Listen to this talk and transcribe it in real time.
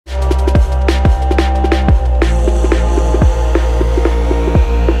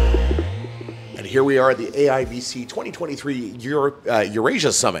Here we are at the AIBC 2023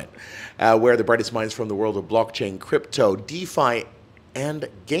 Eurasia Summit, where the brightest minds from the world of blockchain, crypto, DeFi, and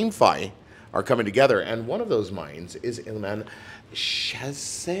GameFi are coming together. And one of those minds is Ilman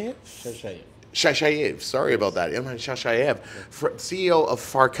Shazhaev. Sorry about that. Ilman Shazhaev, CEO of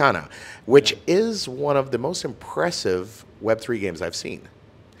Farcana, which is one of the most impressive Web3 games I've seen.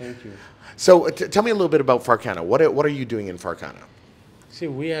 Thank you. So tell me a little bit about Farcana. What are you doing in Farcana? See,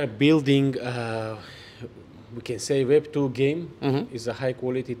 we are building, we can say Web2 game. Is a high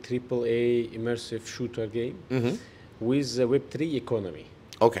quality AAA immersive shooter game with a Web3 economy.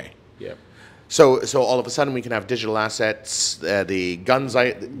 Okay. Yeah. So all of a sudden we can have digital assets. The guns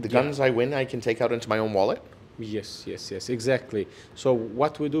I win, I can take out into my own wallet. Yes, exactly. So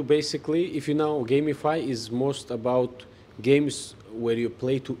what we do basically, if you know, gamify is most about games where you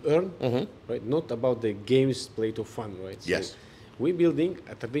play to earn, right? Not about the games play to fun, right? Yes. So we're building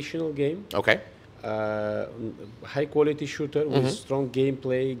a traditional game. Okay. High quality shooter with strong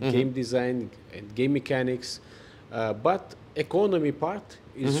gameplay, game design, and game mechanics. But economy part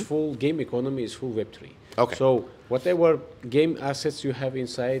is full, game economy is full Web3. Okay. So whatever game assets you have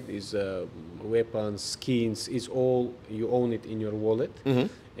inside is weapons, skins, is all, you own it in your wallet.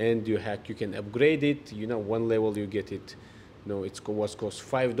 And you can upgrade it. You know, one level you get it, you know, it was cost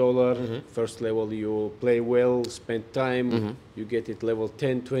 $5. First level you play well, spend time, you get it level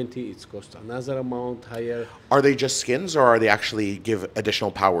 10, 20, it's cost another amount higher. Are they just skins, or are they actually give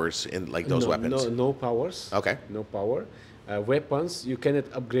additional powers in like those weapons? No powers. Okay. No power. Weapons you cannot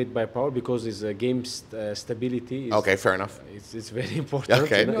upgrade by power because it's a game stability. Okay, fair enough. It's very important.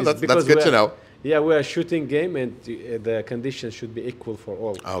 Okay, you know? no, that's good to know. Yeah, we are a shooting game, and the conditions should be equal for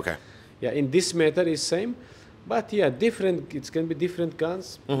all. Okay. Yeah, in this matter is same, but yeah, different. It can be different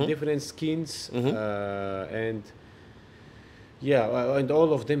guns, different skins, and yeah, and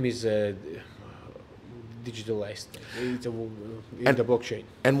all of them is digitalized. It's in the blockchain.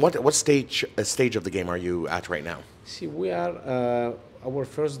 And what stage of the game are you at right now? See, we are our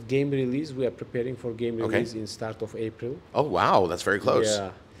first game release. We are preparing for game release in start of April. Oh wow, that's very close.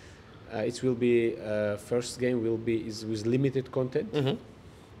 Yeah. It will be first game will be with limited content,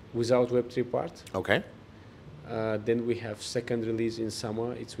 without Web3 part. Okay. Then we have second release in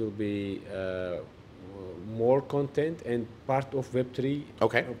summer. It will be more content and part of Web3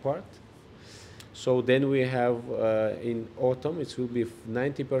 part. So then we have in autumn it will be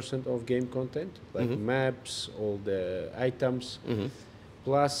 90% of game content, like maps, all the items,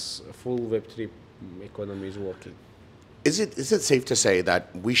 plus full Web3 economy is working. Is it safe to say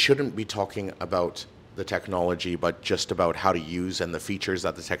that we shouldn't be talking about the technology, but just about how to use and the features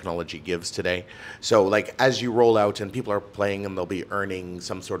that the technology gives today? So like as you roll out and people are playing and they'll be earning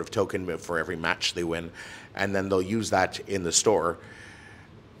some sort of token for every match they win, and then they'll use that in the store,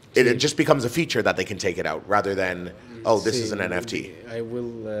 it just becomes a feature that they can take it out rather than, oh, this is an NFT. I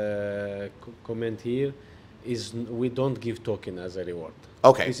will comment here, is we don't give token as a reward.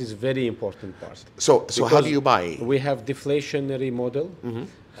 Okay. This is very important part. So how do you buy? We have deflationary model.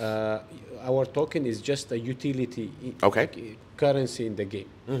 Our token is just a utility currency in the game,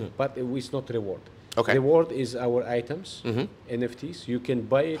 but it's not reward. Okay. Reward is our items, NFTs. You can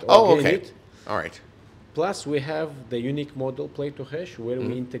buy it or gain it. All right. Plus, we have the unique model, play to hash, where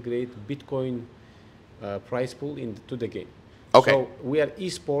we integrate Bitcoin price pool into the game. Okay. So we are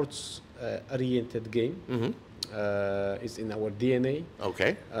esports oriented game. It's in our DNA.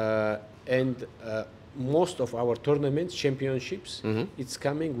 Okay. And most of our tournaments, championships, it's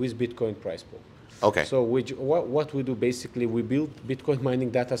coming with Bitcoin price pool. Okay. So what we do basically, we build Bitcoin mining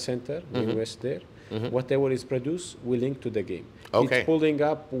data center, we invest there. Whatever is produced, we link to the game. Okay. It's pulling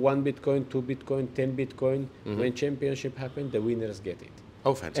up 1 Bitcoin, 2 Bitcoin, 10 Bitcoin. When championship happens, the winners get it.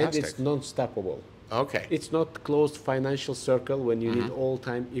 Oh, fantastic. And it's non-stoppable. Okay. It's not closed financial circle when you need all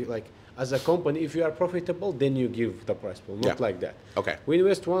time, like as a company, if you are profitable, then you give the price pool, not like that. Okay. We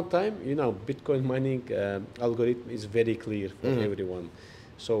invest one time, you know, Bitcoin mining algorithm is very clear for everyone.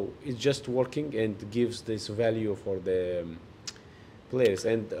 So it's just working and gives this value for the players.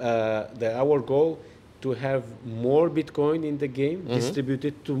 And our goal to have more Bitcoin in the game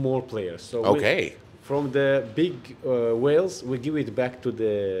distributed to more players. So from the big whales, we give it back to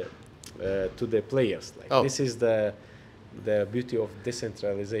the players. Like this is the beauty of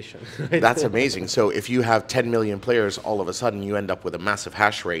decentralization. That's amazing. So if you have 10 million players, all of a sudden you end up with a massive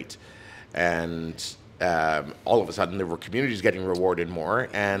hash rate, and all of a sudden the community is getting rewarded more,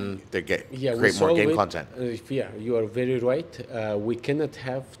 and they create more game content. Yeah, you are very right. We cannot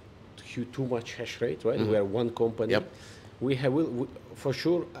have too much hash rate, right? We are one company. We for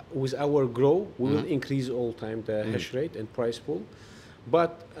sure with our grow, we will increase all time the hash rate and price pool.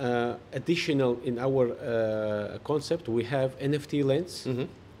 But additional in our concept, we have NFT lens,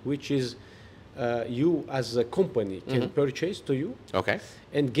 which is you as a company can purchase to you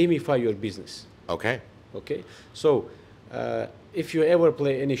and gamify your business. Okay. So if you ever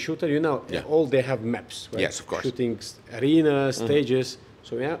play any shooter, you know, all they have maps, right? Yes, of course. Shooting arenas, stages.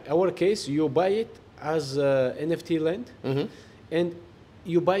 So in our case, you buy it as NFT land, and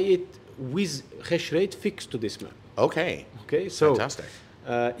you buy it with hash rate fixed to this map. Okay, so fantastic.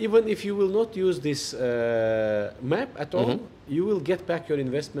 Even if you will not use this map at all, you will get back your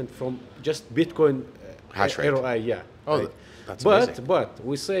investment from just Bitcoin hash rate. ROI. Yeah. Oh, right. That's amazing. But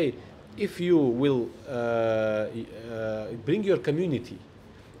we say if you will bring your community,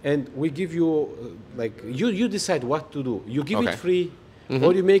 and we give you like you decide what to do. You give it free,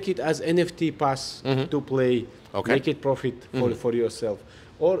 or you make it as NFT pass to play. Make it profit for yourself.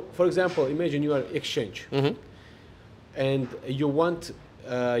 Or, for example, imagine you are exchange, and you want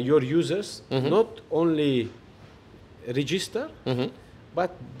your users not only register,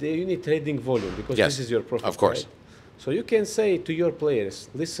 but you need trading volume because this is your profit. Of course. Right? So you can say to your players,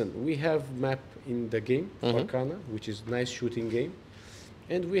 listen, we have map in the game, Farcana, which is nice shooting game,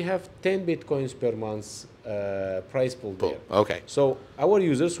 and we have 10 Bitcoins per month price pool there. So our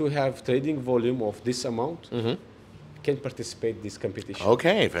users who have trading volume of this amount can participate in this competition.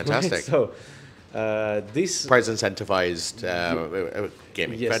 Fantastic. So this price incentivized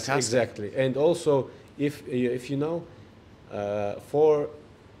gaming. Yes, fantastic. Exactly. And also, if you know,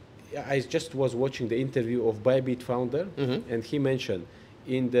 I just was watching the interview of Bybit founder, and he mentioned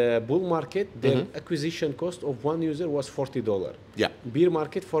in the bull market their acquisition cost of one user was $40. Bear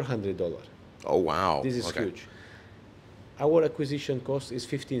market $400. Oh wow! This is huge. Our acquisition cost is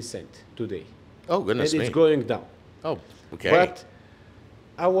 15 cents today. Oh goodness me! And it's going down. Oh, okay. But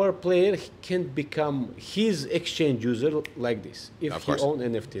our player can become his exchange user like this if he owns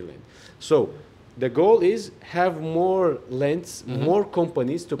NFT land. So the goal is have more lands, more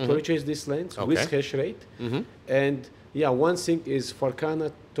companies to purchase these lands with hash rate. And yeah, one thing is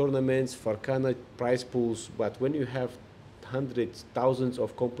Farcana tournaments, Farcana prize pools, but when you have hundreds, thousands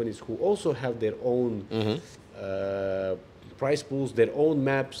of companies who also have their own prize pools, their own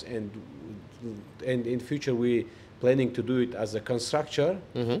maps, and in future we planning to do it as a constructor,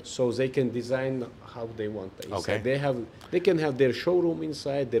 so they can design how they want inside. They can have their showroom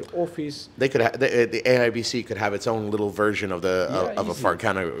inside, their office. They could the AIBC could have its own little version of the of a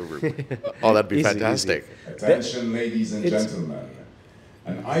Farcana. Oh, that'd be fantastic. Attention, ladies and gentlemen.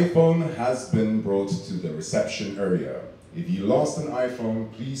 An iPhone has been brought to the reception area. If you lost an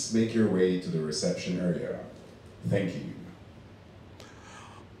iPhone, please make your way to the reception area. Thank you.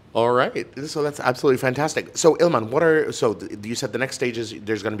 All right, so that's absolutely fantastic. So Ilman, you said the next stage is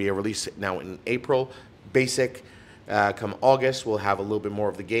there's going to be a release now in April, basic. Come August, we'll have a little bit more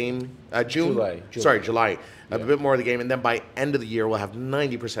of the game. July. July. A bit more of the game, and then by end of the year, we'll have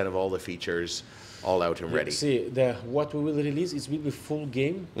 90% of all the features all out and ready. See, what we will release is will be full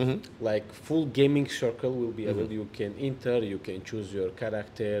game, like full gaming circle will be available. You can enter, you can choose your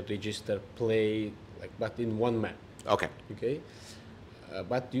character, register, play, like but in one map. Okay.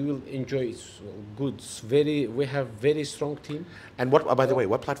 But you will enjoy it. Good. We have very strong team. And what? By the way,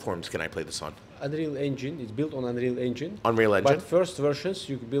 what platforms can I play this on? Unreal Engine. It's built on Unreal Engine. Unreal Engine. But first versions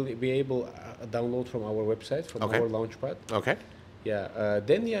you will be able to download from our website, from our launchpad. Yeah.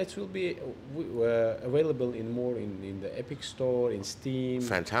 Then it will be available in the Epic Store, in Steam.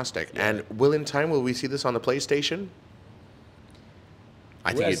 Fantastic. Yeah. And in time will we see this on the PlayStation?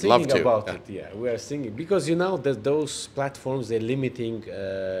 I think you'd love to. About it, we are thinking because you know that those platforms they're limiting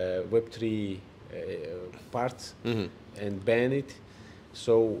Web3 parts and ban it.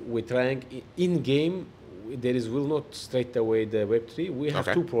 So we're trying in game. Will not straight away the Web3. We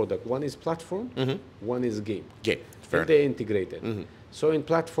have two products. One is platform. One is game. And they're integrated. So in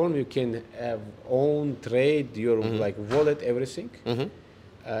platform you can have own trade your like wallet everything.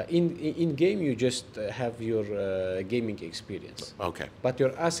 In game, you just have your gaming experience. But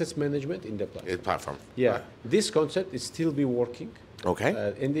your assets management in the platform. Yeah. This concept is still be working.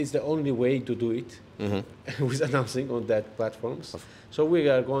 And it's the only way to do it with announcing on that platforms. So we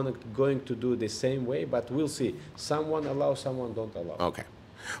are going to do the same way, but we'll see. Someone allow, someone don't allow.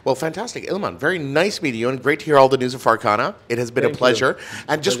 Well, fantastic. Ilman, very nice meeting you and great to hear all the news of Farcana. It has been a pleasure.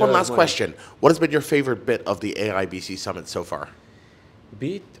 And just one last question. What has been your favorite bit of the AIBC Summit so far?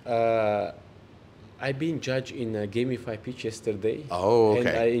 I've been judged in a Gamify pitch yesterday. And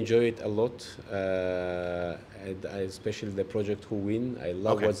I enjoy it a lot. And especially the project who win. I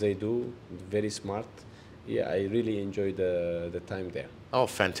love what they do. Very smart. yeah, I really enjoyed the time there. Oh,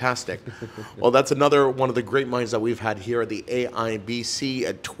 fantastic. Well, that's another one of the great minds that we've had here at the AIBC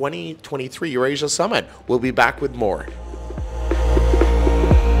at 2023 Eurasia Summit. We'll be back with more.